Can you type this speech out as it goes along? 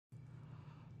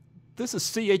This is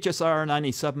CHSR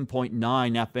 97.9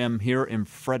 FM here in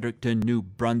Fredericton, New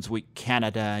Brunswick,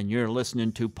 Canada, and you're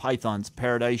listening to Python's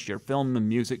Paradise, your film and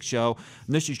music show.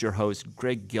 And this is your host,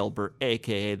 Greg Gilbert,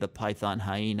 a.k.a. the Python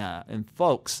Hyena. And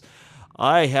folks,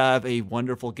 I have a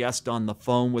wonderful guest on the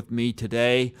phone with me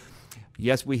today.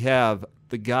 Yes, we have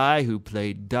the guy who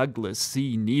played Douglas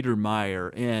C.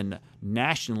 Neidermeyer in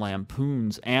National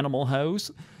Lampoon's Animal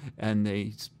House, and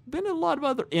he's been in a lot of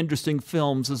other interesting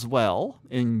films as well,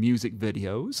 in music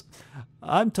videos.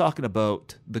 I'm talking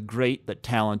about the great, the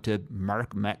talented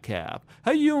Mark Metcalf.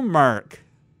 How you, Mark?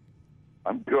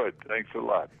 I'm good. Thanks a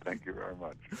lot. Thank you very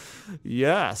much.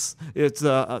 Yes, it's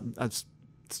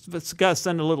got to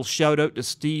send a little shout out to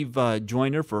Steve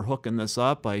Joyner for hooking this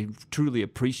up. I truly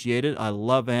appreciate it. I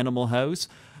love Animal House.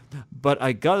 But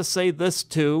I got to say this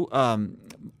too.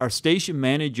 Our station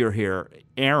manager here,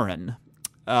 Erin,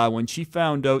 when she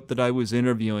found out that I was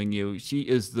interviewing you, she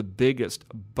is the biggest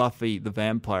Buffy the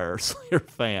Vampire Slayer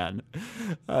fan.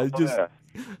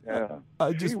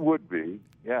 She would be.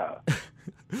 Yeah.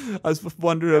 I was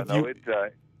wondering if you.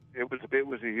 It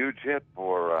was a huge hit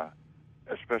for.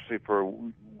 Especially for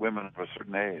women of a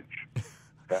certain age.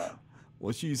 Yeah.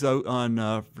 Well, she's out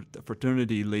on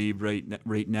fraternity leave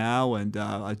right now, and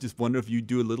I just wonder if you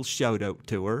do a little shout out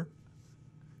to her.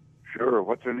 Sure.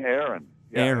 What's her name? Erin.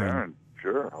 Yeah, Erin.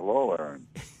 Sure. Hello, Erin.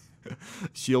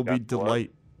 She'll be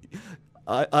delighted.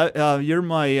 You're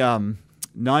my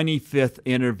 95th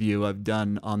interview I've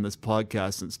done on this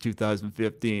podcast since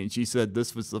 2015. She said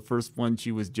this was the first one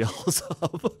she was jealous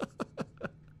of.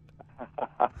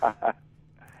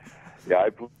 Yeah,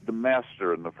 I played the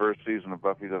Master in the first season of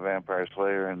Buffy the Vampire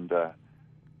Slayer and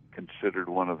considered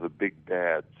one of the big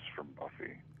bads from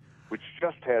Buffy, which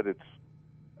just had its,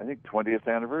 I think, 20th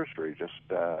anniversary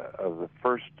of the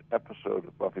first episode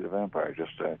of Buffy the Vampire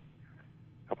just a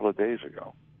couple of days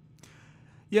ago.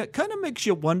 Yeah, it kind of makes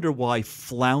you wonder why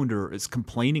Flounder is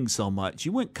complaining so much.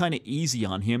 You went kind of easy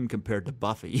on him compared to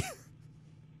Buffy.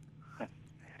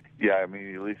 Yeah, I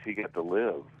mean, at least he got to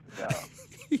live.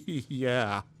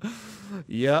 Yeah.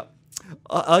 Yep.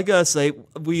 I gotta say,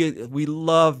 we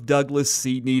love Douglas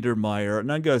C. Neidermeyer,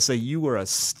 and I gotta say, you were a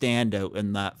standout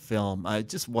in that film. I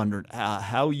just wondered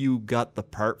how you got the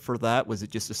part for that. Was it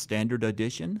just a standard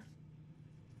audition?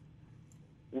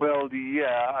 Well,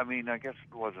 yeah. I mean, I guess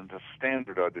it wasn't a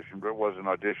standard audition, but it was an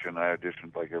audition. I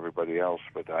auditioned like everybody else,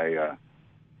 but to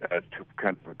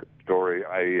kind of a good story,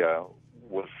 I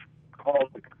was called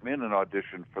to come in and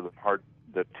audition for the part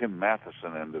that Tim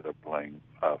Matheson ended up playing,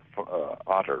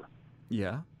 Otter.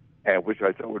 Yeah. And which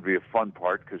I thought would be a fun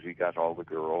part because he got all the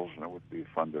girls, and it would be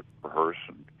fun to rehearse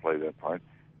and play that part.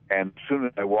 And as soon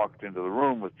as I walked into the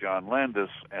room with John Landis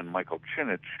and Michael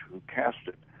Chinich, who cast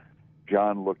it,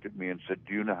 John looked at me and said,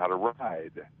 "Do you know how to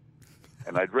ride?"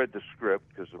 And I'd read the script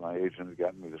because my agent had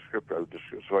gotten me the script.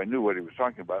 So I knew what he was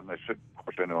talking about, and I said, "Of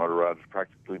course I know how to ride. I was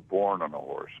practically born on a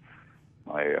horse.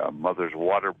 My mother's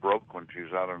water broke when she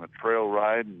was out on a trail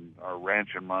ride in our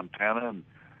ranch in Montana, and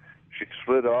she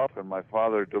slid off, and my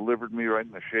father delivered me right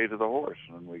in the shade of the horse.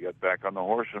 And then we got back on the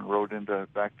horse and rode down to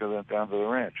the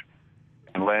ranch."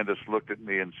 And Landis looked at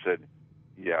me and said,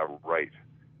 "Yeah, right."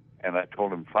 And I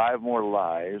told him 5 more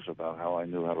lies about how I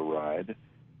knew how to ride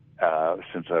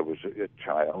since I was a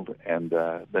child. And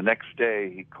the next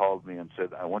day he called me and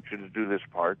said, "I want you to do this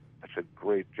part." I said,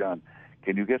 "Great, John.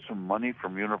 Can you get some money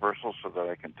from Universal so that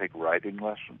I can take riding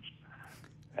lessons?"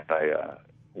 And I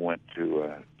went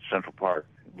to Central Park,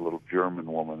 a little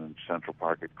German woman in Central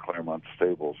Park at Claremont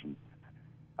Stables. And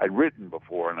I'd ridden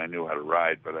before, and I knew how to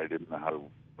ride, but I didn't know how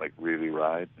to, really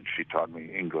ride. And she taught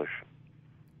me English.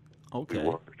 Okay. We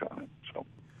worked on it. So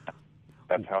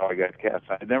that's how I got cast.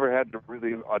 I never had to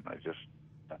really audition. I just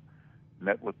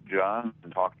met with John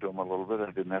and talked to him a little bit. I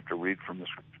didn't have to read from the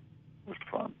script. It was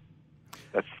fun.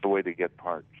 That's the way to get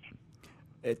parts.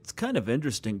 It's kind of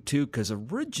interesting, too, because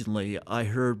originally I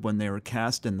heard when they were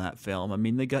casting that film, I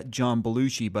mean, they got John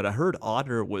Belushi, but I heard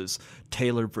Otter was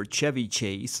tailored for Chevy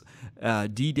Chase,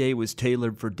 D-Day was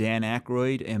tailored for Dan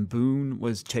Aykroyd, and Boone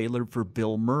was tailored for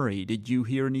Bill Murray. Did you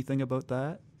hear anything about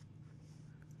that?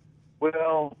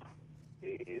 Well,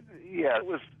 yeah,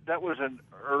 that was an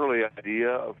early idea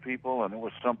of people, and it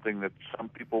was something that some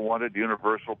people wanted.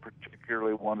 Universal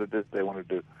particularly wanted it. They wanted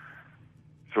to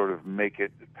sort of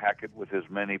pack it with as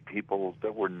many people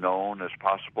that were known as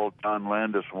possible. John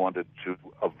Landis wanted to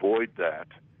avoid that.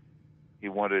 He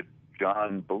wanted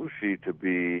John Belushi to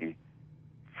be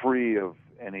free of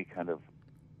any kind of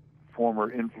prior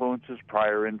influences,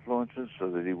 so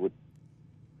that he would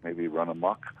maybe run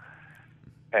amok.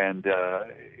 And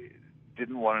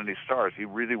didn't want any stars. He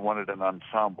really wanted an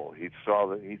ensemble. He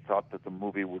thought that the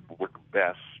movie would work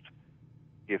best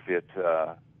if it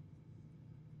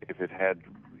had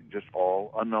just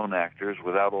all unknown actors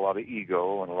without a lot of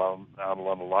ego and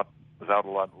without a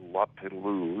lot to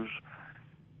lose,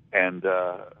 and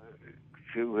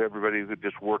everybody could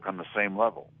just work on the same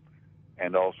level,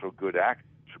 and also good actors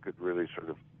who could really sort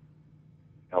of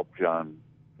help John,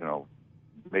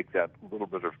 make that little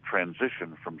bit of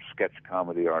transition from sketch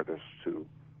comedy artist to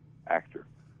actor.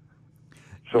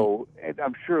 So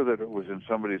I'm sure that it was in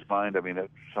somebody's mind. I mean, at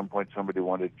some point somebody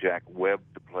wanted Jack Webb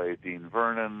to play Dean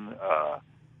Vernon.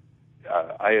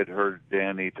 I had heard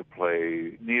Danny to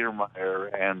play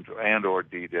Neidermeyer and or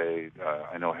D-Day.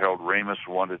 I know Harold Ramis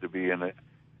wanted to be in it,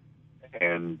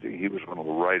 and he was one of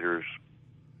the writers,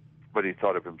 but he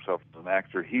thought of himself as an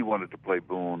actor. He wanted to play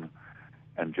Boone,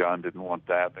 and John didn't want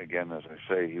that. Again, as I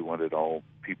say, he wanted all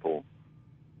people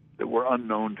that were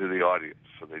unknown to the audience,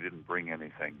 so they didn't bring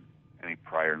any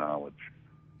prior knowledge,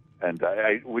 and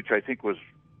which I think was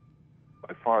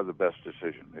by far the best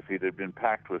decision. If it had been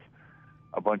packed with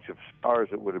a bunch of stars,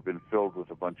 it would have been filled with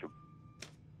a bunch of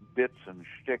bits and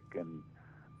shtick and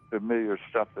familiar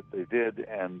stuff that they did,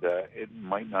 and it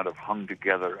might not have hung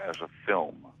together as a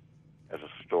film, as a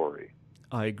story.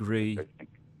 I agree. I think,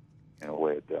 in a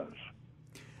way, it does.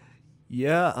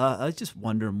 Yeah, I was just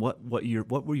wondering what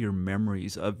were your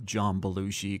memories of John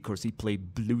Belushi? Of course, he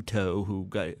played Bluto, who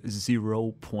got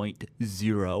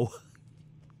 0.0.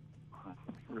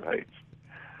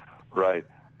 Right.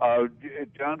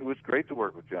 John, it was great to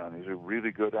work with John. He's a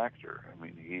really good actor. I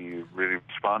mean, he really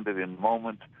responded in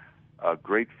moment. A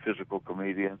great physical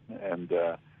comedian, and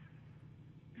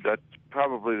that's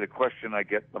probably the question I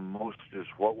get the most: is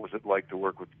what was it like to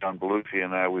work with John Belushi?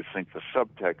 And I always think the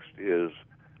subtext is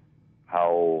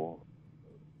how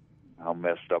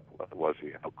messed up was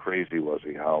he? How crazy was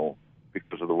he? How,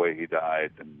 because of the way he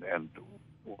died and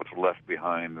what's left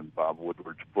behind in Bob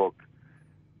Woodward's book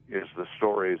is the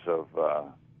stories of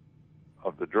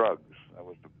the drugs.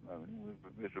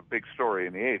 It's a big story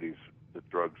in the 80s, the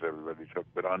drugs everybody took.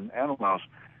 But on Animal House,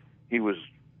 he was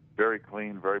very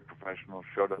clean, very professional,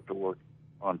 showed up to work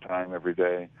on time every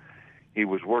day. He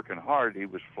was working hard. He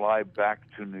would fly back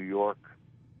to New York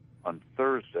on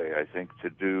Thursday, I think,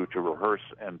 to rehearse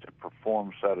and to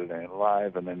perform Saturday Night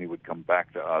Live, and then he would come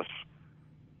back to us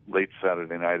late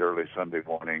Saturday night, early Sunday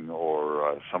morning,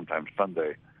 or sometimes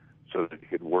Sunday, so that he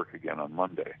could work again on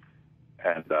Monday.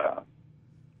 And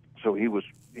so he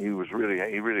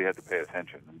really had to pay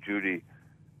attention. And Judy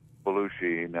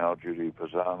Belushi, now Judy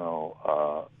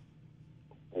Pisano,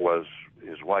 was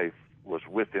his wife, was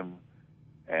with him,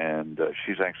 and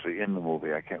she's actually in the movie.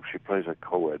 She plays a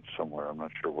co-ed somewhere. I'm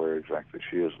not sure where exactly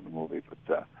she is in the movie,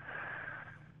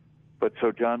 but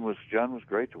so John was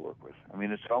great to work with. I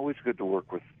mean, it's always good to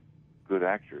work with good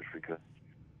actors because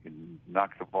you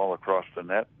knock the ball across the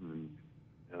net and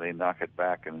they knock it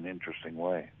back in an interesting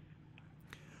way.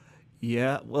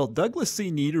 Yeah, well, Douglas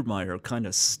C. Neidermeyer kind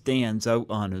of stands out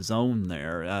on his own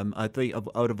there. I think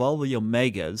out of all the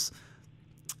Omegas,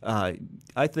 I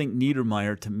think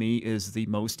Neidermeyer to me is the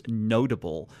most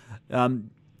notable. How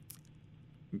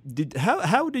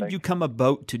did you come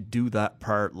about to do that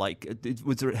part? Like,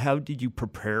 how did you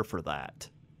prepare for that?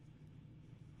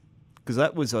 Because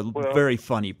that was a very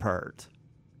funny part.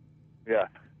 Yeah,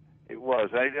 it was.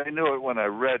 I knew it when I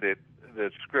read it, the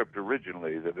script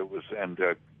originally, that it was, and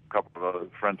a couple of other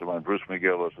friends of mine, Bruce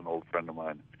McGill is an old friend of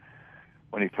mine.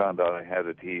 When he found out I had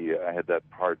it, I had that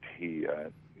part. He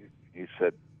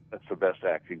said, "That's the best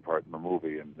acting part in the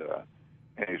movie," and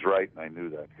he's right, and I knew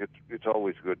that. It's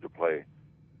always good to play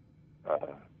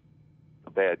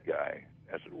the bad guy,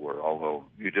 as it were. Although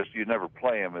you never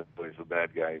play him as though he's a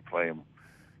bad guy. You play him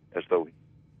as though he's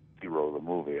the hero of the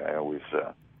movie. I always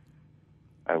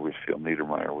feel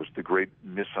Neidermeyer was the great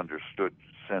misunderstood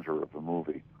center of the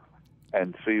movie.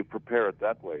 And so you prepare it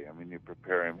that way. I mean, you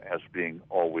prepare him as being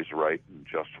always right and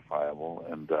justifiable.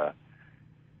 And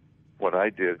what I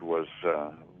did was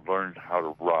learned how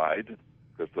to ride,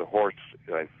 because the horse,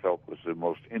 I felt, was the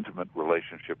most intimate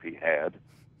relationship he had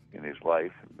in his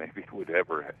life, and maybe he would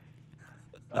ever have.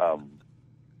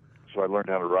 So I learned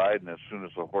how to ride, and as soon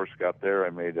as the horse got there, I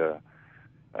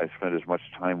spent as much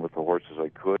time with the horse as I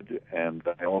could. And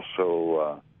I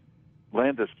also,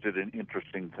 Landis did an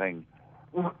interesting thing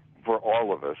for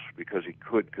all of us, because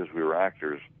we were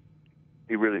actors.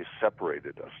 He really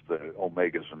separated us, the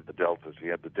Omegas and the Deltas. He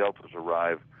had the Deltas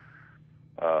arrive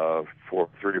 3 or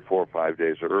 4 or 5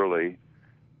 days early.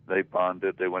 They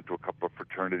bonded. They went to a couple of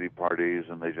fraternity parties,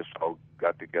 and they just all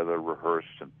got together,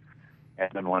 rehearsed.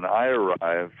 And then when I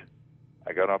arrived,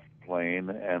 I got off the plane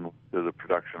and went to the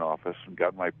production office and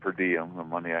got my per diem, the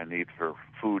money I need for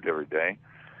food every day.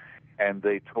 and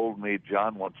they told me,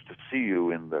 John wants to see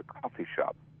you in the coffee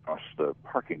shop across the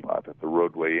parking lot at the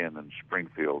Roadway Inn in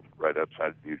Springfield, right outside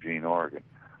of Eugene, Oregon.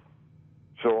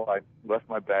 So I left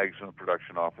my bags in the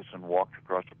production office and walked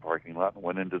across the parking lot and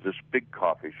went into this big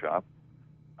coffee shop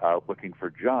looking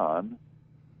for John.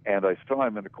 And I saw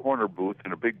him in a corner booth,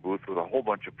 in a big booth with a whole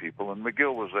bunch of people. And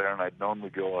McGill was there, and I'd known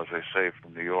McGill, as I say,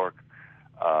 from New York.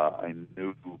 I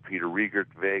knew Peter Riegert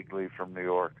vaguely from New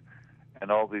York.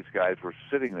 And all these guys were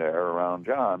sitting there around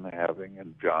John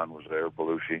and John was there,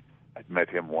 Belushi. I'd met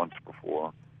him once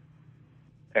before.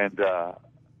 And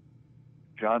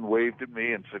John waved at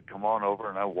me and said, come on over.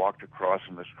 And I walked across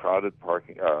in this crowded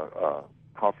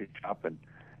coffee shop. And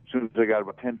as soon as I got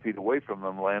about 10 feet away from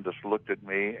them, Landis looked at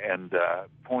me and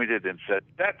pointed and said,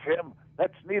 that's him.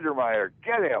 That's Neidermeyer.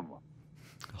 Get him.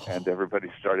 And everybody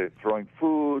started throwing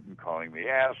food and calling me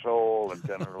asshole and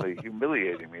generally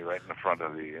humiliating me right in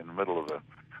the middle of the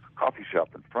coffee shop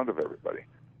in front of everybody,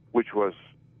 which was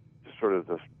sort of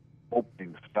the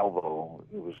opening salvo.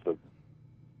 It was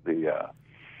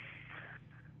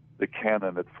the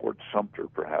cannon at Fort Sumter,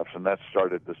 perhaps, and that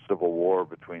started the Civil War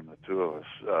between the two of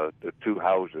us, the two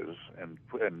houses,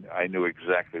 and I knew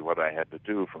exactly what I had to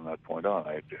do from that point on.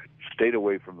 I stayed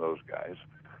away from those guys.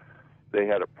 They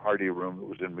had a party room that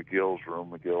was in McGill's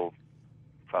room. McGill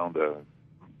found a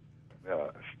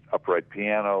upright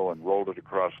piano and rolled it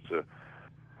across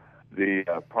the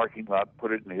parking lot,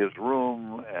 put it in his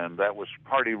room, and that was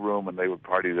party room, and they would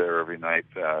party there every night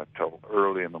till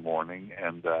early in the morning.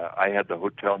 And I had the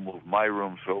hotel move my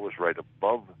room so it was right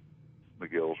above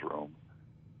McGill's room,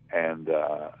 and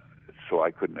so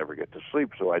I couldn't ever get to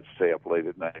sleep, so I'd stay up late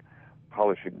at night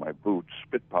polishing my boots,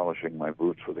 spit polishing my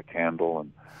boots with a candle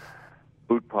and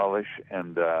boot polish,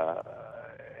 and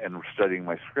studying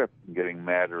my script and getting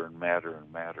madder and madder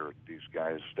and madder at these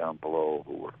guys down below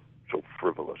who were so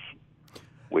frivolous,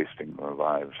 wasting their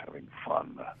lives having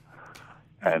fun.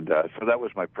 And so that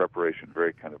was my preparation,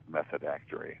 very kind of method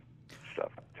actory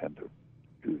stuff. I tend to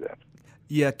do that.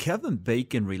 Yeah, Kevin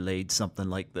Bacon relayed something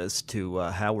like this to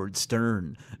Howard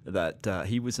Stern, that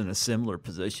he was in a similar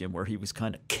position where he was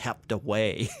kind of kept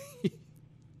away.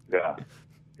 Yeah.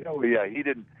 Yeah,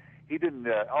 he didn't,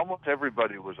 almost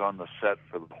everybody was on the set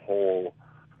for the whole,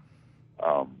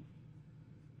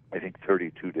 I think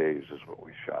 32 days is what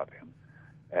we shot in.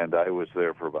 And I was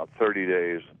there for about 30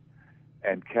 days.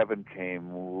 And Kevin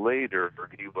came later.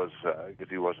 He was, because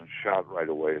he wasn't shot right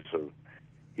away. So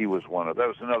he was that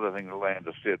was another thing that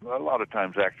Landis did. A lot of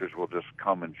times actors will just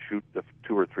come and shoot the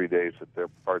 2 or 3 days that their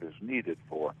part is needed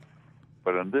for.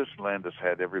 But in this, Landis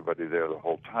had everybody there the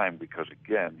whole time because,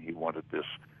 again, he wanted this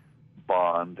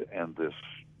bond and this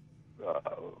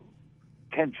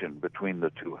tension between the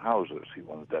two houses. He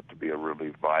wanted that to be a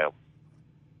really viable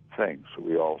thing, so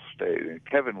we all stayed. And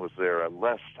Kevin was there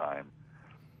less time.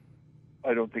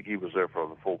 I don't think he was there for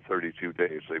the full 32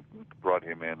 days. They brought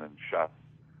him in and shot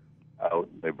out.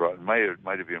 They might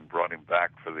have even brought him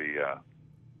back for the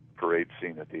parade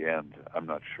scene at the end. I'm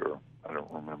not sure. I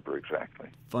don't remember exactly.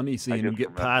 Funny seeing him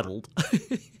get paddled.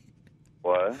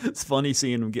 What? It's funny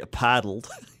seeing him get paddled.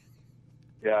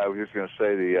 Yeah, I was just going to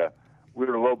say we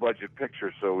were a low-budget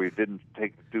picture, so we didn't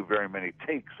do very many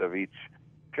takes of each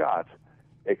shot,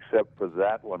 except for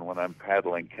that one when I'm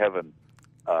paddling Kevin.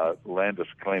 Landis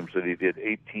claims that he did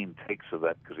 18 takes of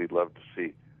that because he loved to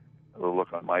see the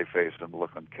look on my face and the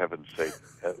look on Kevin's face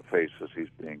as he's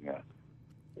being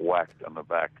whacked on the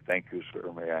back. Thank you,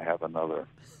 sir. May I have another?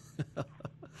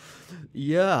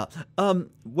 Yeah.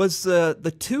 Was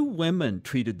the two women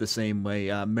treated the same way?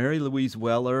 Mary-Louise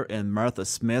Weller and Martha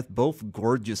Smith, both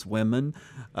gorgeous women.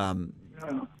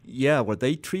 Yeah, were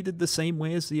they treated the same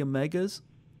way as the Omegas?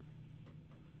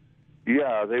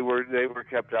 Yeah, they were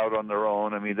kept out on their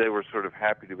own. I mean, they were sort of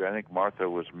happy to be. I think Martha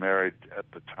was married at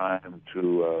the time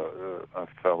to a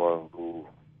fellow who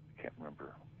I can't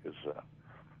remember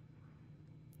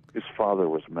his father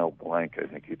was Mel Blanc. I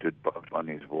think he did Bugs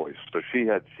Bunny's voice. So she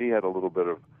had a little bit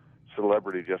of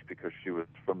celebrity just because she was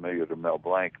familiar to Mel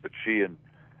Blanc. But she and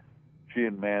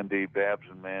Mandy, Babs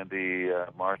and Mandy,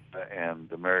 Martha and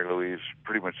Mary-Louise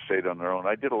pretty much stayed on their own.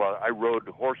 I rode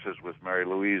horses with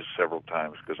Mary-Louise several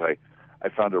times because I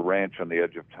found a ranch on the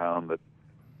edge of town that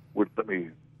would let me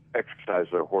exercise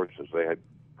their horses. They had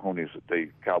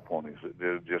cow ponies that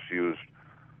they just used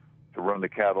to run the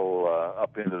cattle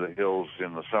up into the hills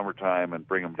in the summertime and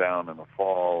bring them down in the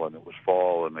fall. And it was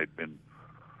fall, and they'd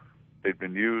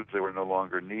been used. They were no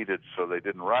longer needed, so they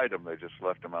didn't ride them. They just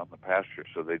left them out in the pasture.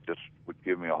 So they just would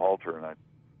give me a halter, and I'd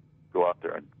go out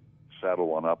there and saddle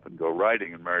one up and go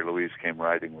riding. And Mary-Louise came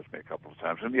riding with me a couple of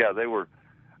times. And yeah, they were.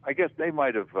 I guess they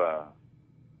might have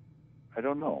I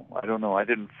don't know. I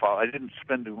didn't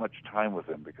spend too much time with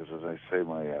him because, as I say,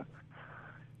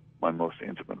 my most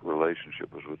intimate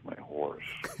relationship was with my horse.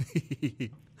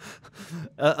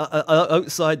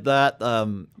 Outside that,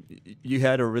 you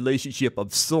had a relationship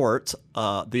of sorts,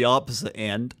 the opposite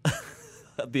end,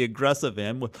 the aggressive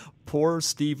end, with poor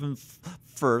Stephen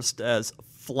First as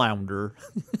Flounder.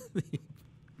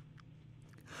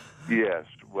 Yes,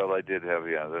 well, I did have,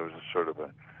 there was a sort of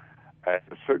a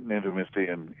certain intimacy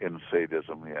in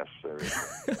sadism, yes. There is.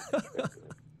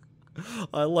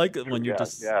 I like it when you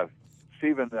just... Yeah,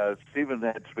 Stephen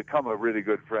had become a really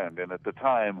good friend, and at the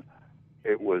time,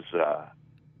 it was,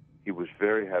 he was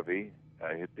very heavy.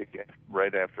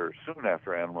 Soon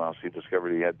after Animal House, he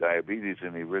discovered he had diabetes,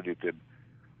 and he really did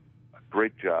a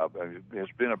great job. He has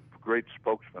been a great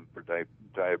spokesman for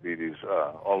diabetes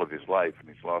all of his life, and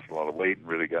he's lost a lot of weight and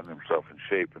really gotten himself in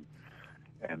shape,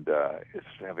 and is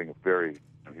having a very,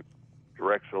 he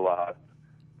directs a lot,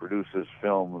 produces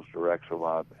films, directs a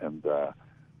lot, and of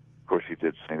course he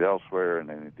did St. Elsewhere, and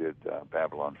then he did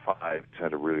Babylon 5. He's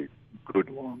had a really good,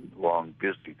 long,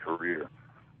 busy career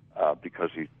because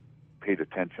he paid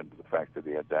attention to the fact that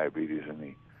he had diabetes,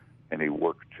 and he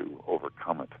worked to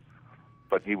overcome it.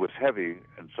 But he was heavy,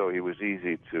 and so he was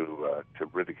easy to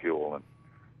ridicule,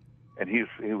 and he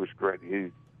was great.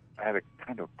 He had a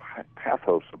kind of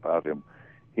pathos about him.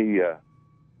 The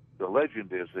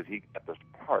legend is that he got this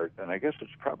part, and I guess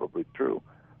it's probably true.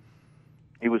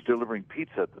 He was delivering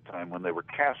pizza at the time when they were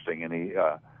casting, and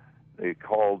they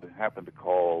happened to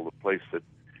call the place that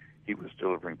he was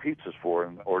delivering pizzas for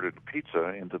and ordered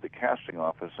pizza into the casting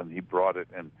office, and he brought it,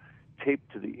 and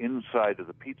taped to the inside of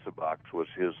the pizza box was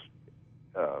his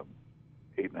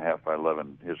 8.5 by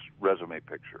 11, his resume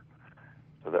picture.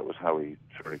 So that was how he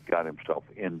sort of got himself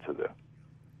into the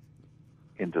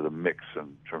mix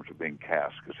in terms of being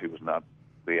cast, because he was not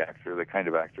the kind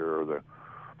of actor,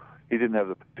 he didn't have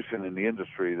the position in the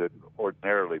industry that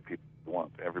ordinarily people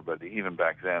want. Everybody, even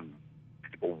back then,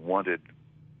 people wanted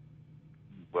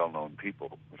well-known people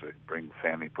to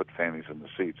put fannies in the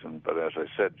seats. But as I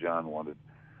said, John wanted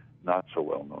not so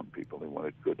well-known people. He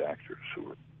wanted good actors who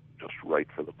were just right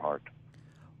for the part.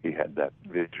 He had that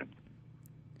vision.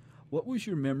 What was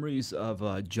your memories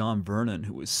of John Vernon,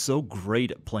 who was so great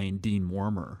at playing Dean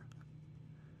Wormer?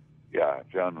 Yeah,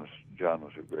 John was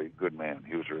a good man.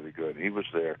 He was really good. He was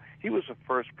there. He was the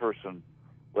first person.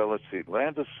 Well, let's see.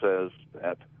 Landis says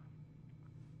that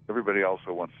everybody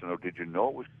also wants to know, did you know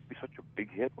it was going to be such a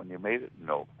big hit when you made it?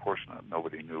 No, of course not.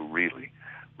 Nobody knew, really.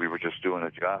 We were just doing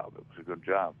a job. It was a good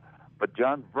job. But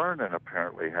John Vernon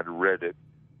apparently had read it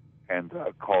and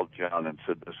called John and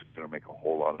said, this is going to make a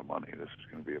whole lot of money. This is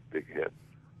going to be a big hit.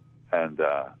 And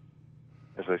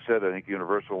as I said, I think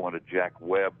Universal wanted Jack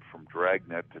Webb from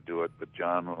Dragnet to do it, but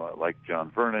John, like John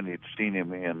Vernon, he'd seen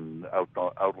him in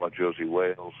Outlaw Josie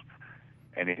Wales,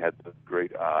 and he had the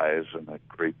great eyes and a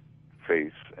great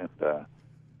face, and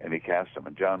he cast him.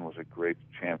 And John was a great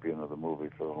champion of the movie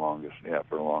for a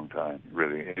long time.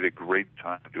 Really, he had a great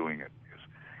time doing it, because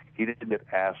he didn't get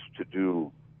asked to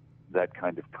do that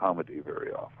kind of comedy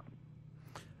very often.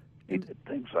 He did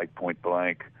things like Point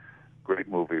Blank, great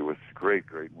movie with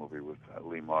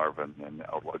Lee Marvin and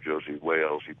Outlaw Josie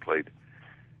Wales. He played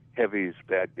heavies,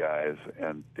 bad guys,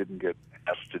 and didn't get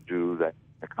asked to do that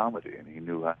comedy. And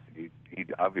he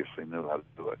obviously knew how to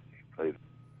do it. He played,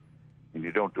 and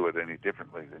you don't do it any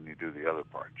differently than you do the other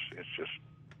parts. It's just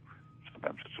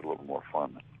sometimes it's a little more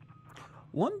fun.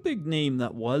 One big name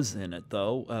that was in it,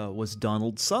 though, was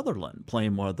Donald Sutherland,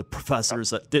 playing one of the professors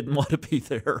that didn't want to be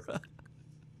there.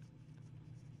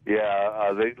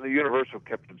 Yeah, the Universal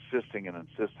kept insisting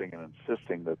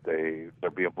that there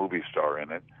be a movie star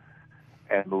in it.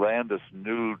 And Landis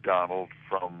knew Donald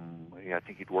from, I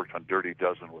think he'd worked on Dirty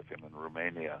Dozen with him in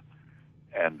Romania.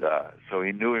 And so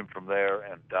he knew him from there,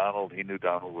 and he knew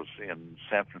Donald was in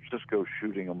San Francisco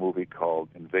shooting a movie called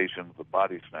Invasion of the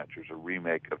Body Snatchers, a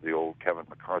remake of the old Kevin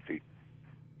McCarthy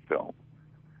film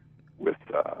with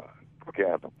Brooke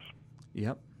Adams.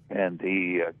 Yep. And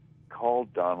he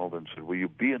called Donald and said, will you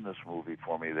be in this movie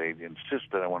for me? They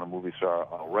insist that I want a movie star.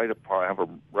 I'll write a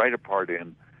part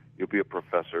in. You'll be a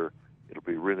professor. It'll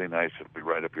be really nice. It'll be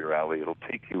right up your alley. It'll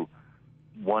take you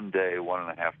 1 day,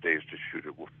 1.5 days to shoot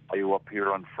it. We'll fly you up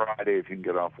here on Friday if you can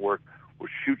get off work. We'll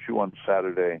shoot you on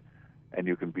Saturday, and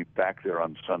you can be back there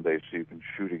on Sunday so you can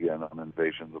shoot again on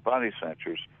Invasion of the Body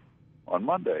Snatchers on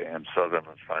Monday. And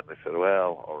Sutherland finally said,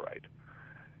 well, all right.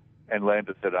 And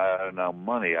Landis said, now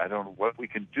money, what we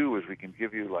can do is we can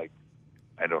give you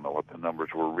I don't know what the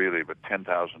numbers were really, but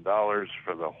 $10,000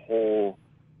 for the whole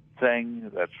thing.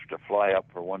 That's to fly up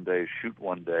for 1 day, shoot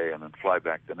 1 day, and then fly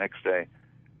back the next day.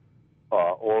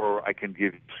 or I can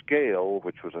give you scale,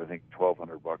 which was I think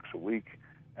 $1,200 a week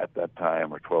at that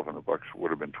time, or $1,200 would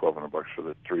have been $1,200 for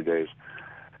the 3 days,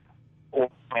 or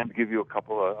and give you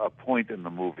a point in the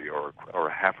movie, or a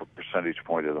half a percentage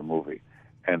point of the movie.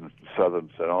 And Southern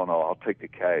said, "Oh no, I'll take the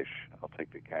cash. I'll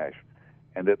take the cash."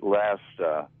 And at last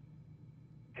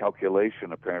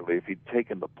calculation, apparently, if he'd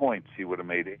taken the points, he would have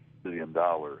made $8 million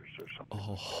or something.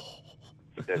 Oh.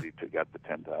 Instead, he got the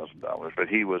 $10,000.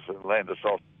 But Landis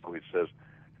also, he says,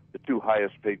 the two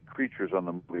highest paid creatures on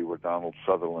the movie were Donald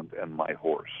Sutherland and my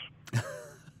horse.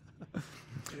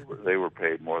 They were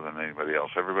paid more than anybody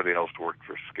else. Everybody else worked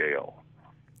for scale.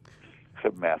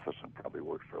 Except Matheson probably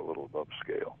worked for a little above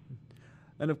scale.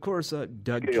 And of course,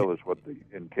 Doug... Scale is what,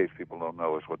 in case people don't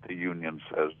know, is what the union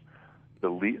says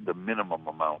the minimum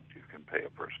amount you can pay a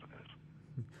person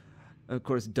is. Of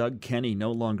course, Doug Kenny,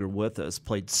 no longer with us,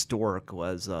 played Stork,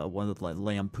 was one of the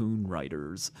Lampoon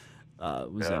writers,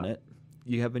 in it.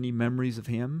 You have any memories of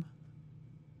him?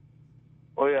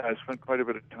 Oh, yeah, I spent quite a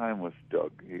bit of time with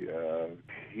Doug.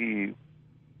 He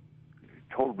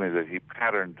told me that he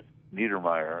patterned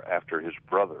Neidermeyer after his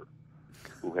brother,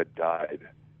 who had died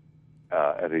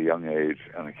at a young age,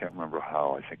 and I can't remember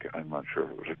how. I'm not sure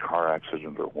if it was a car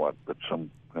accident or what, but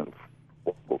some kind of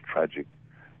horrible, tragic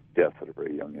death at a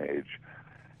very young age,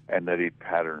 and that he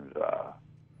patterned.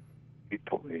 He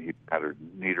told me he patterned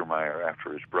Neidermeyer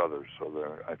after his brother.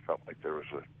 So I felt like there was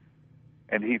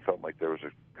and he felt like there was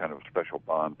a kind of special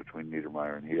bond between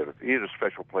Neidermeyer and he had a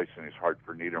special place in his heart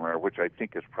for Neidermeyer, which I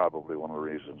think is probably one of the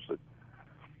reasons that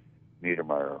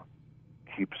Neidermeyer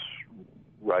keeps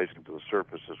rising to the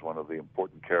surface as one of the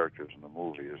important characters in the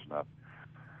movie. Is not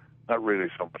really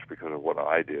so much because of what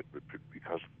I did, but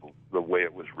because of the way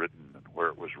it was written and where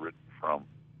it was written from.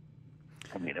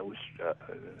 I mean, it was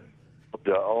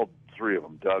all three of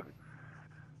them. Doug,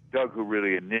 who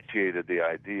really initiated the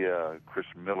idea. Chris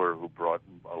Miller, who brought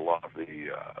a lot of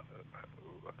the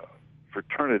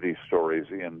fraternity stories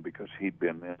in, because he'd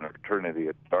been in a fraternity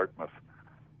at Dartmouth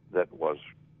that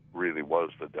really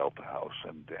was the Delta House,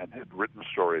 and had written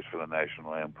stories for the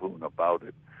National Lampoon about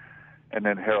it. And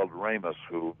then Harold Ramis,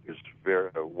 who he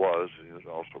has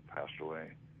also passed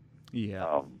away.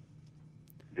 Yeah.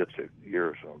 Just a year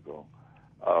or so ago.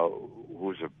 Who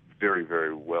was a very,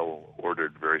 very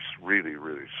well-ordered, really,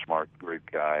 really smart, great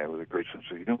guy with a great sense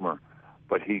of humor.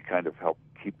 But he kind of helped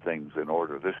keep things in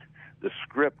order. The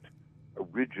script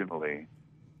originally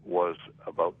was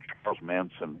about Charles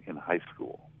Manson in high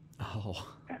school. Oh.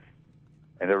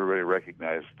 And everybody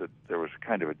recognized that there was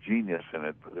kind of a genius in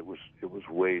it, but it was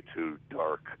way too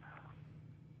dark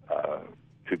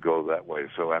to go that way.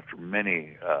 So after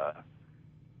many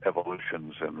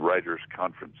evolutions and writers'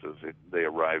 conferences, they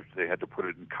had to put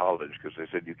it in college, because they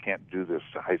said you can't do this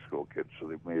to high school kids. So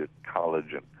they made it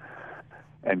college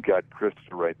and got Chris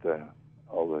to write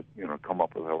come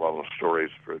up with all the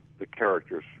stories for the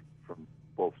characters from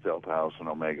both Delta House and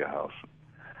Omega House.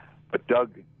 But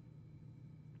Doug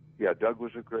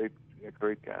was a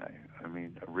great guy. I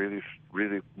mean, really,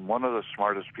 really one of the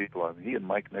smartest people. He and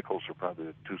Mike Nichols are probably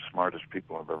the two smartest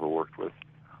people I've ever worked with.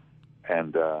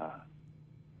 And I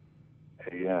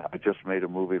just made a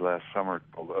movie last summer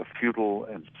called A Futile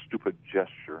and Stupid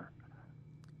Gesture,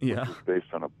 which was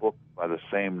based on a book by the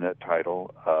same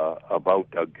title about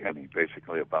Doug Kenny,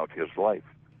 basically about his life.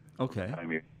 Okay. I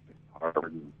mean,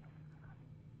 hard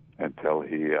until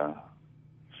he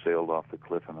sailed off the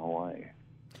cliff in Hawaii.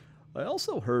 I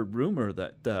also heard rumor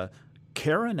that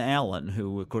Karen Allen,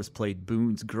 who of course played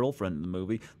Boone's girlfriend in the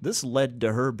movie, this led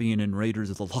to her being in Raiders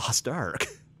of the Lost Ark.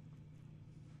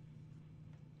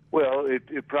 Well,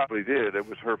 it probably did. It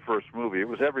was her first movie. It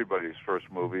was everybody's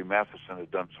first movie. Matheson had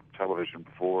done some television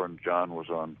before, and John was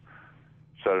on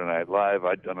Saturday Night Live.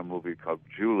 I'd done a movie called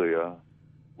Julia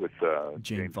with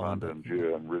Jane Fonda and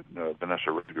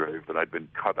Vanessa Redgrave, but I'd been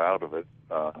cut out of it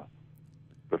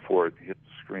before it hit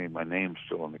the screen. My name's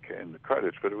still in the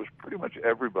credits, but it was pretty much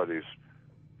everybody's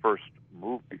first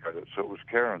movie credit. So it was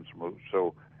Karen's movie.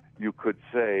 So you could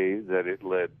say that it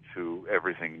led to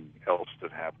everything else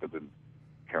that happened in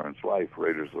Karen's life.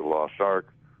 Raiders of the Lost Ark,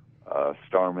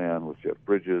 Starman with Jeff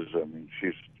Bridges. I mean,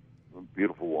 she's a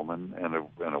beautiful woman and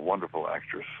a wonderful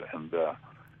actress, and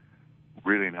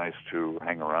really nice to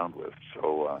hang around with.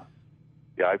 So,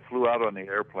 I flew out on the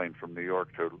airplane from New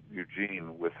York to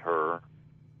Eugene with her,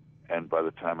 and by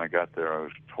the time I got there, I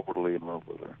was totally in love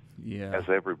with her. Yeah. As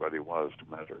everybody was to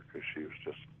met her, because she was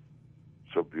just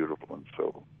so beautiful and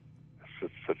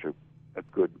such a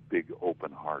good, big,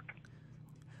 open heart.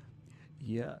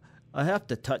 Yeah, I have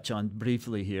to touch on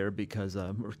briefly here because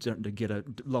we're starting to get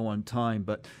low on time,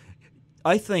 but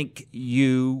I think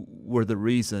you were the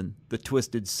reason the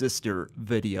Twisted Sister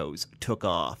videos took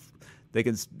off. They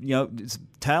can, as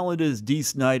talented as Dee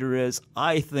Snider is,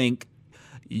 I think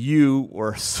you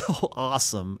were so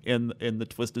awesome in the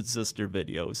Twisted Sister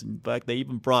videos. In fact, they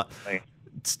even brought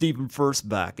Stephen First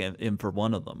back in for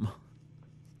one of them.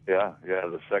 Yeah,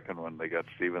 the second one, they got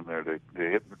Stephen there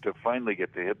to finally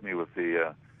get to hit me with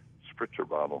the spritzer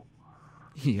bottle.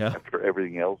 Yeah. After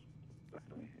everything else.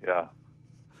 Yeah.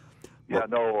 Yeah,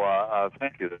 no,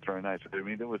 thank you. That's very nice. I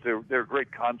mean, they're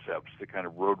great concepts, the kind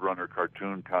of Roadrunner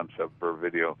cartoon concept for a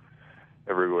video.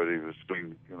 Everybody was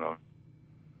doing,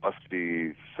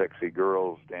 musty, sexy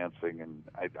girls dancing, and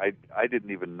I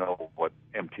didn't even know what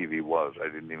MTV was. I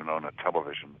didn't even own a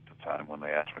television at the time when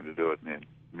they asked me to do it in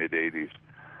the mid-'80s.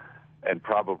 And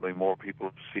probably more people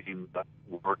have seen that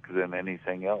work than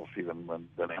anything else, even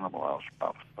than Animal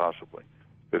House, possibly.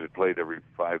 Because it played every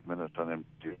 5 minutes on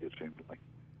MTV, it seemed like.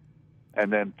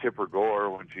 And then Tipper Gore,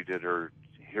 when she did her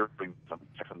hearings on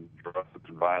sex and drugs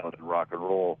and violence and rock and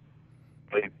roll,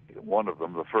 played one of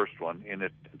them, the first one, in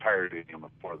its entirety on the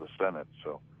floor of the Senate.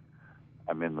 So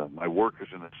my work is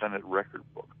in the Senate record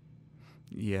book.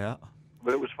 Yeah.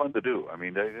 But it was fun to do. I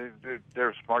mean,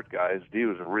 they're smart guys. Dee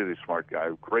was a really smart guy,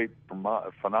 great,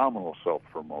 phenomenal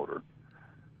self-promoter.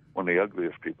 One of the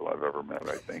ugliest people I've ever met,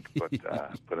 I think,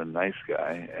 but a nice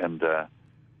guy. And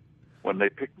when they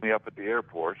picked me up at the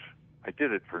airport, I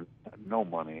did it for no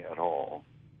money at all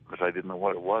because I didn't know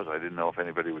what it was. I didn't know if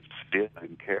anybody would see it. I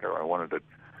didn't care. I was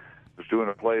doing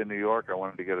a play in New York. I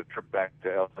wanted to get a trip back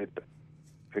to L.A. to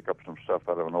pick up some stuff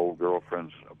out of an old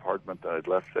girlfriend's apartment that I'd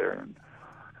left there, and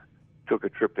took a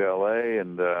trip to L.A.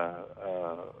 and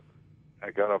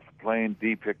I got off the plane.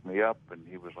 Dee picked me up, and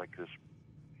he was like this.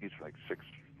 He's like 6'4"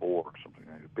 or something,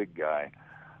 like a big guy.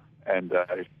 And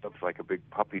he looks like a big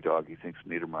puppy dog. He thinks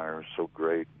Neidermeyer is so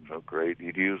great.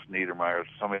 He'd use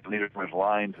some of Neidermeyer's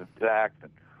lines intact.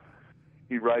 And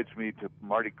he rides me to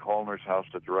Marty Callner's house,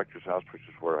 the director's house, which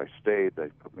is where I stayed. They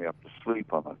put me up to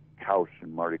sleep on a couch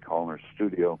in Marty Callner's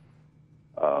studio,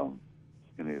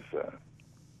 in his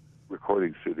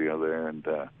recording studio there. And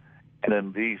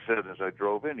then Dee said, as I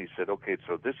drove in, he said, okay,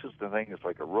 so this is the thing. It's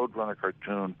like a Roadrunner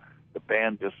cartoon. The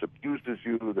band just abuses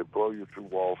you. They blow you through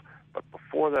walls. But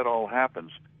before that all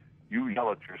happens, you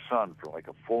yell at your son for like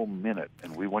a full minute,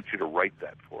 and we want you to write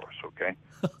that for us, okay?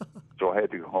 So I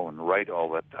had to go home and write all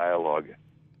that dialogue,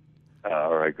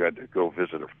 or I got to go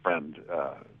visit a friend,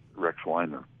 Rex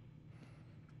Weiner,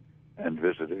 and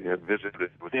visited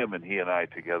with him, and he and I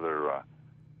together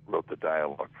wrote the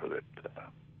dialogue for the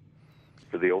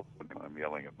opening when I'm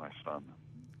yelling at my son.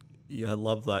 Yeah, I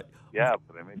love that. Yeah,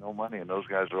 but I mean, no money, and those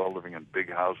guys are all living in big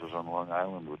houses on Long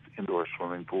Island with indoor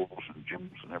swimming pools and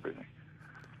gyms and everything.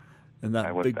 And that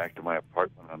I went back to my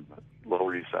apartment on the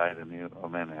Lower East Side in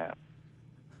Manhattan.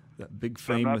 That big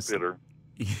famous, I'm not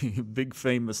bitter. big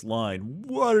famous line.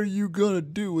 What are you gonna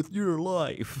do with your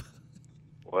life?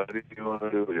 What do you want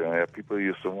to do? I have people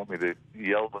used to want me to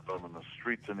yell at them in the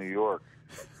streets of New York,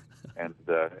 and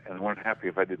weren't happy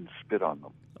if I didn't spit on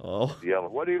them. Oh. Yell,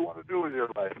 what do you want to do with your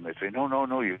life? And they say, no,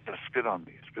 you got to spit on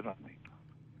me, spit on me.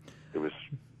 It was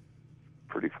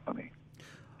pretty funny.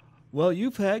 Well,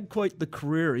 you've had quite the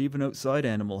career even outside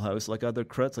Animal House, like other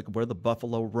credits, like Where the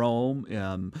Buffalo Roam,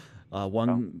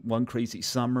 One Crazy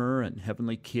Summer, and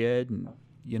Heavenly Kid, and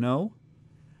Yeah,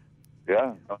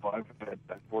 I've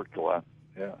worked a lot.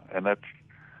 Yeah, and I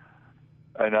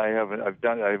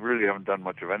really haven't done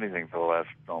much of anything for the last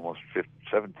almost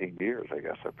 17 years, I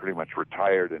guess. I pretty much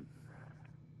retired in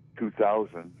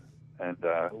 2000 and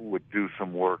would do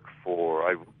some work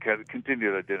I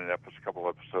continued. I did an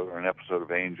episode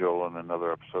of Angel and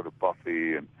another episode of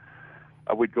Buffy, and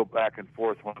I would go back and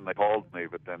forth when they called me,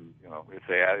 but then,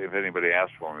 if anybody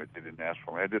asked for me, they didn't ask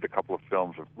for me. I did a couple of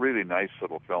films, a really nice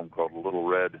little film called Little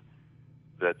Red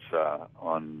that's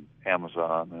on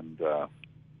Amazon and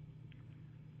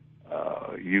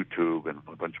YouTube and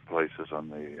a bunch of places on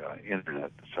the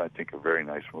internet. It's, I think, a very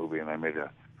nice movie. And I made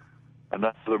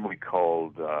another movie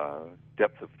called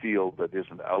Depth of Field that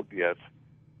isn't out yet.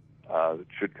 That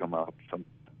should come out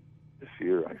this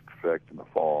year, I expect, in the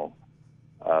fall.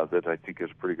 That I think is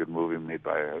a pretty good movie made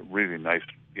by a really nice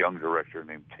young director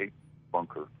named Tate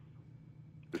Bunker,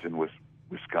 who's in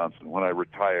Wisconsin. When I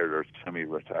retired, or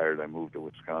semi-retired, I moved to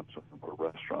Wisconsin for a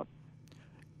restaurant.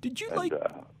 Did you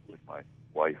with my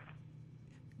wife?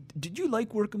 Did you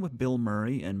like working with Bill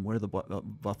Murray and Where the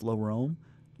Buffalo Roam?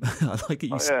 Like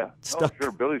it, stuck. Oh,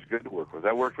 sure. Billy's good to work with.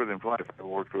 I worked with him twice. I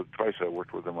worked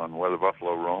with him on Where the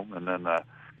Buffalo Roam, and then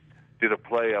did a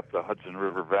play up the Hudson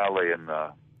River Valley in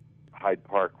Hyde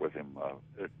Park with him,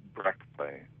 a Brecht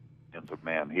play, Ends of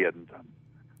Man. He hadn't done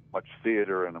much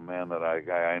theater, and a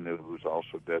guy I knew who's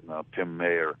also dead now, Tim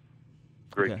Mayer,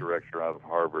 great director out of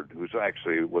Harvard, who's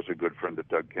actually was a good friend of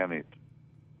Doug Kenny's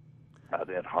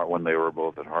when they were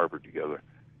both at Harvard together.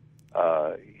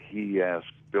 He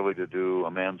asked Billy to do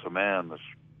A Man's a Man, this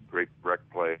great Brecht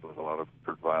play with a lot of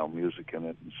Kurt Weill music in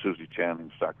it, and Susie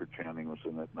Channing, Stockard Channing was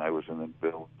in it, and I was in it,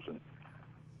 Bill was in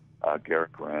it,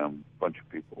 Garrett Graham, a bunch of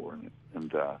people were in it,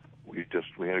 and we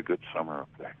had a good summer up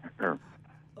there.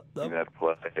 We had a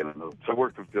play, so I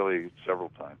worked with Billy several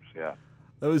times, yeah.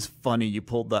 That was funny. You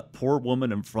pulled that poor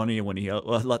woman in front of you when he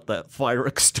let that fire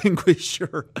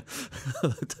extinguisher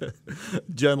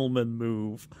gentleman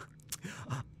move.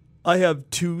 I have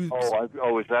two. Is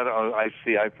that? I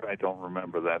see. I don't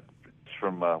remember that. It's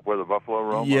from Where the Buffalo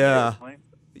Roam. Yeah. On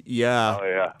the Yeah. Oh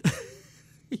yeah.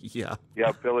 Yeah.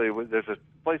 Yeah, Billy. There's a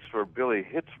place where Billy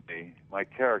hits me. My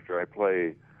character I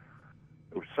play.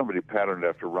 It was somebody patterned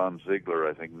after Ron Ziegler.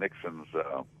 I think Nixon's.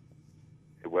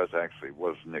 It was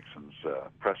Nixon's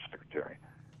press secretary.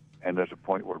 And there's a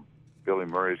point where Billy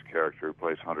Murray's character, who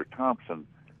plays Hunter Thompson,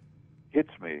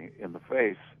 hits me in the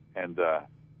face, and I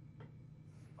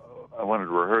wanted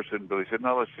to rehearse it, and Billy said,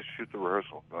 "No, let's just shoot the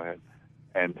rehearsal. Go ahead."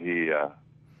 And he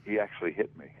actually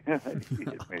hit me. He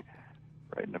hit me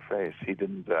right in the face. He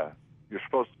didn't. You're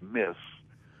supposed to miss,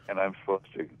 and I'm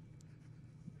supposed to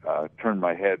turn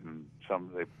my head, and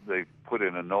they put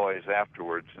in a noise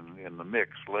afterwards in the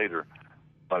mix later.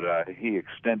 But he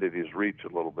extended his reach a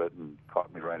little bit and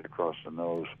caught me right across the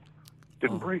nose.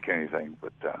 Didn't break anything,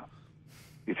 but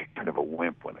he's kind of a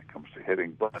wimp when it comes to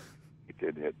hitting, but he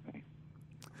did hit me.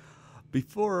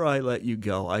 Before I let you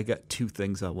go, I got two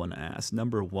things I want to ask.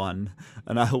 Number one,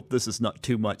 and I hope this is not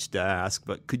too much to ask,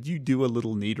 but could you do a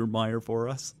little Neidermeyer for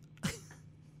us?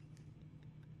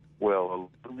 Well,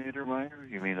 a little Neidermeyer?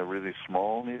 You mean a really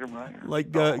small Neidermeyer?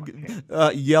 Like,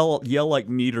 yell like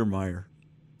Neidermeyer.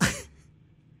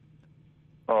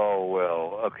 Oh,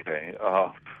 well, okay.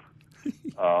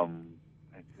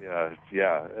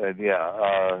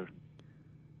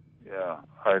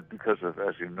 Because of,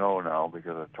 as you know now,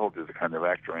 because I've told you the kind of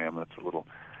actor I am, that's a little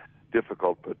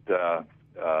difficult, but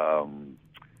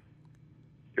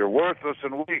you're worthless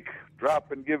and weak. Drop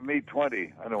and give me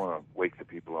 20. I don't want to wake the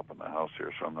people up in the house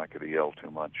here, so I'm not going to yell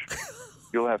too much.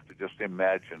 You'll have to just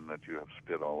imagine that you have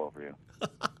spit all over you.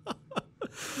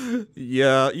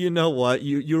 Yeah, you know what?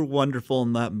 You're wonderful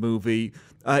in that movie.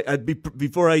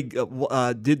 Before I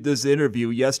did this interview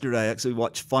yesterday, I actually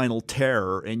watched Final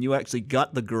Terror, and you actually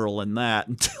got the girl in that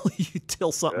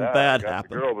until something bad happened. I got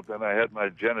the girl, but then I had my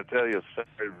genitalia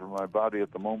separated from my body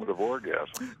at the moment of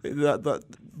orgasm.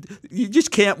 You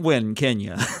just can't win, can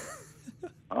you?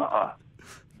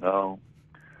 No.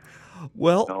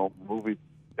 Well, no,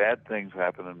 bad things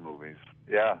happen in movies.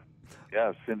 Yeah.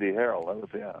 Yeah, Cindy Harrell.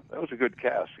 That was a good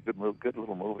cast, a good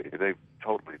little movie. They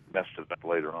totally messed it up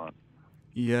later on.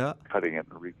 Yeah. Cutting it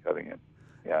and recutting it.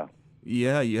 Yeah.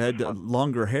 Yeah, you had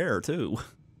longer hair too.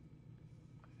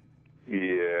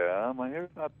 Yeah, my hair's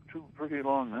not pretty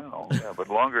long now. Yeah, but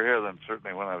longer hair than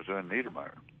certainly when I was doing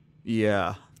Neidermeyer.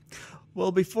 Yeah.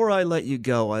 Well, before I let you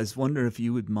go, I was wondering if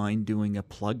you would mind doing a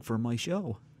plug for my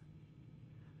show.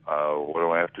 What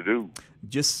do I have to do?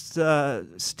 Just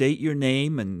state your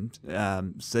name and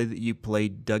say that you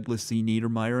played Douglas C.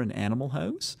 Neidermeyer in Animal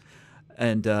House.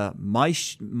 And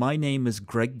my name is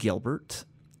Greg Gilbert,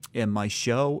 and my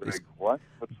show is... What?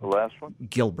 What's the last one?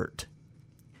 Gilbert.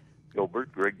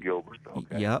 Greg Gilbert.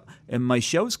 Okay. Yeah, and my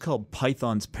show is called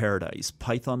Python's Paradise.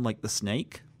 Python like the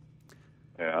snake.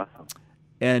 Yeah.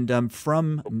 And I'm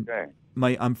from... Okay.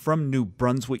 I'm from New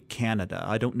Brunswick, Canada.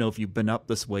 I don't know if you've been up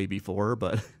this way before,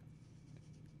 but...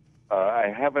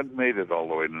 I haven't made it all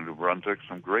the way to New Brunswick.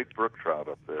 Some great brook trout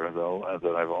up there, though,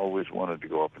 that I've always wanted to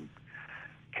go up and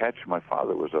catch. My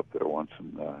father was up there once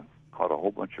and caught a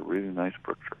whole bunch of really nice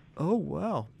brook trout. Oh,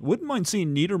 wow. Wouldn't mind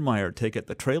seeing Neidermeyer take at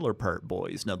the Trailer Park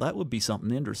Boys. Now, that would be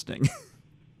something interesting.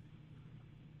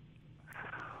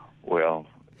 Well,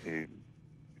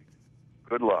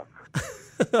 good luck.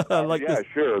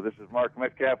 Sure. This is Mark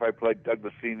Metcalf. I played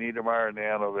Douglas C.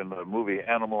 Neidermeyer in the movie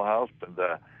Animal House, and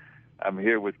I'm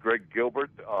here with Greg Gilbert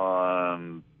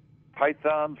on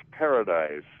Python's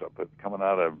Paradise,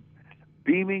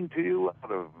 beaming to you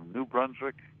out of New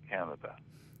Brunswick, Canada.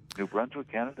 New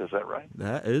Brunswick, Canada, is that right?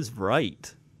 That is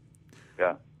right.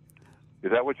 Yeah.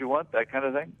 Is that what you want, that kind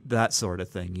of thing? That sort of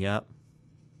thing, yep.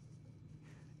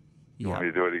 You want me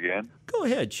to do it again? Go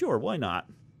ahead, sure, why not?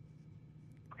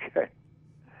 Okay.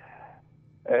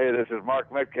 Hey, this is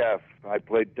Mark Metcalf. I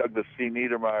played Douglas C.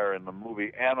 Neidermeyer in the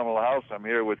movie Animal House. I'm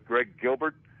here with Greg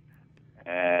Gilbert,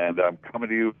 and I'm coming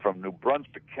to you from New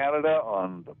Brunswick, Canada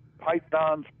on the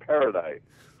Python's Paradise.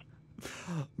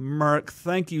 Mark,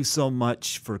 thank you so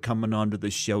much for coming on to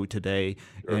the show today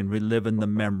and reliving the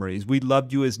memories. We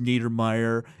loved you as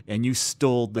Neidermeyer, and you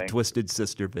stole the Twisted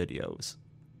Sister videos.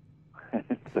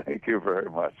 Thank you very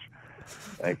much.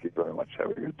 Thank you very much.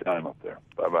 Have a good time up there.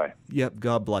 Bye-bye. Yep,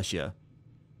 God bless you.